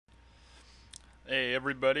Hey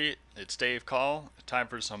everybody, it's Dave Call. Time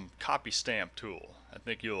for some copy stamp tool. I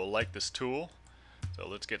think you'll like this tool, so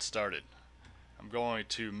let's get started. I'm going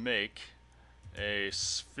to make a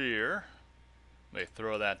sphere. Let me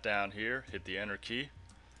throw that down here, hit the enter key.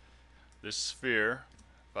 This sphere,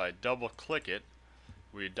 if I double click it,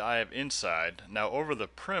 we dive inside. Now over the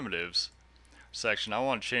primitives section, I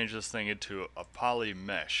want to change this thing into a poly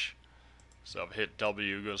mesh. So if I hit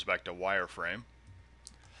W, it goes back to wireframe.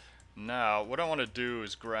 Now what I want to do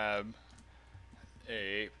is grab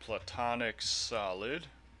a platonic solid.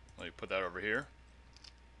 Let me put that over here.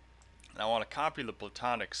 And I want to copy the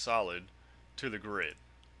platonic solid to the grid,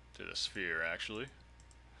 to the sphere actually.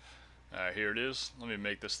 Here it is. Let me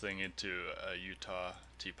make this thing into a Utah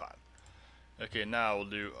teapot. Okay, now we'll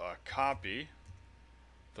do a copy.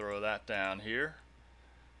 Throw that down here.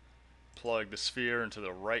 Plug the sphere into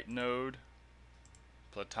the right node,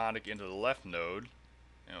 platonic into the left node,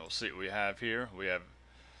 and we'll see what we have here. We have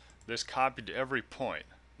this copied to every point.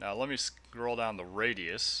 Now let me scroll down the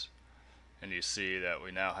radius and you see that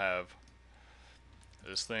we now have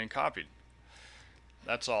this thing copied.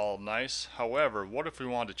 That's all nice. However, what if we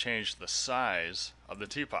want to change the size of the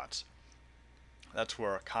teapots? That's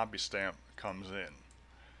where a copy stamp comes in.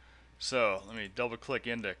 So let me double click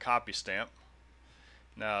into copy stamp.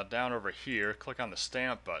 Now down over here, click on the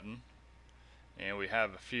stamp button and we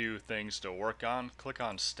have a few things to work on. Click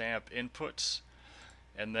on stamp inputs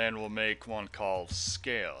and then we'll make one called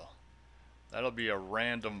scale. That'll be a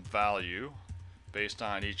random value based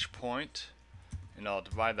on each point, and I'll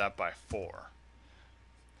divide that by 4.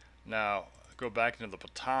 Now go back into the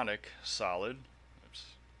platonic solid. Oops.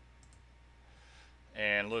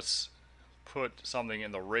 And let's put something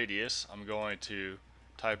in the radius. I'm going to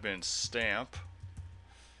type in stamp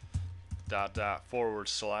 /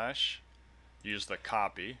 use the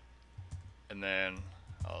copy, and then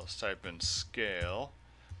I'll type in scale,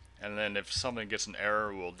 and then if something gets an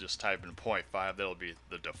error we'll just type in 0.5. That'll be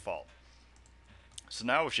the default. So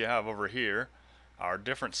now what you have over here are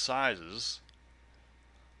different sizes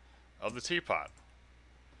of the teapot.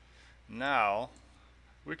 Now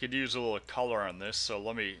we could use a little color on this, so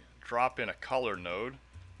let me drop in a color node,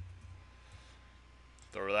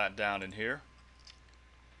 throw that down in here.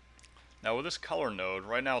 Now with this color node,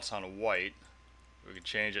 right now it's on white. We can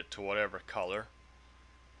change it to whatever color,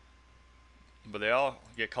 but they all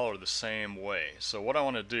get colored the same way. So what I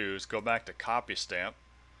want to do is go back to copy stamp.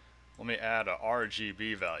 Let me add a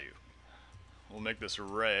RGB value. We'll make this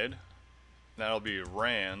red. That'll be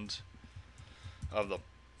rand of the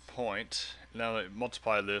point. Now let me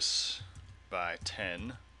multiply this by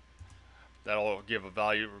 10. That'll give a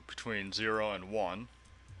value between 0 and 1.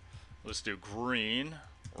 Let's do green,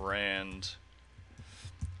 rand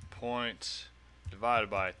point divided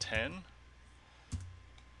by 10.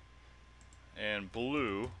 And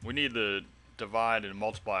blue, we need the divide and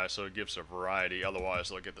multiply so it gives a variety, otherwise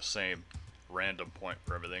they'll get the same random point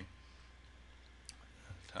for everything.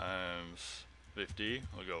 Times 50,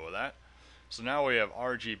 we'll go with that. So now we have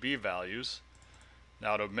RGB values.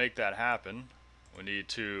 Now to make that happen, we need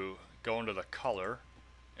to go into the color.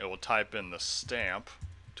 It will type in the stamp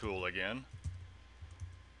tool again.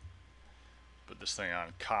 Put this thing on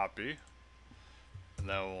copy. And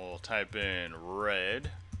then we'll type in red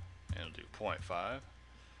and do 0.5.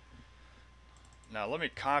 Now let me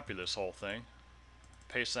copy this whole thing,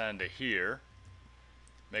 paste that into here,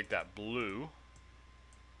 make that blue,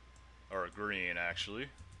 or green actually.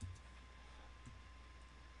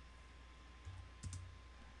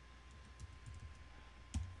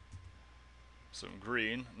 Some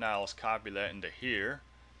green. Now let's copy that into here,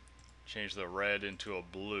 change the red into a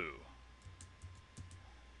blue.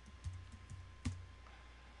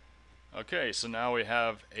 Okay, so now we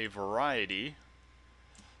have a variety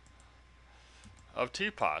of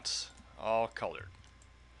teapots, all colored.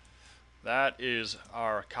 That is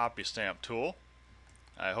our copy stamp tool.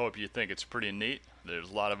 I hope you think it's pretty neat. There's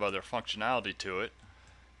a lot of other functionality to it.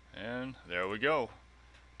 And there we go.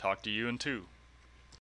 Talk to you in 2.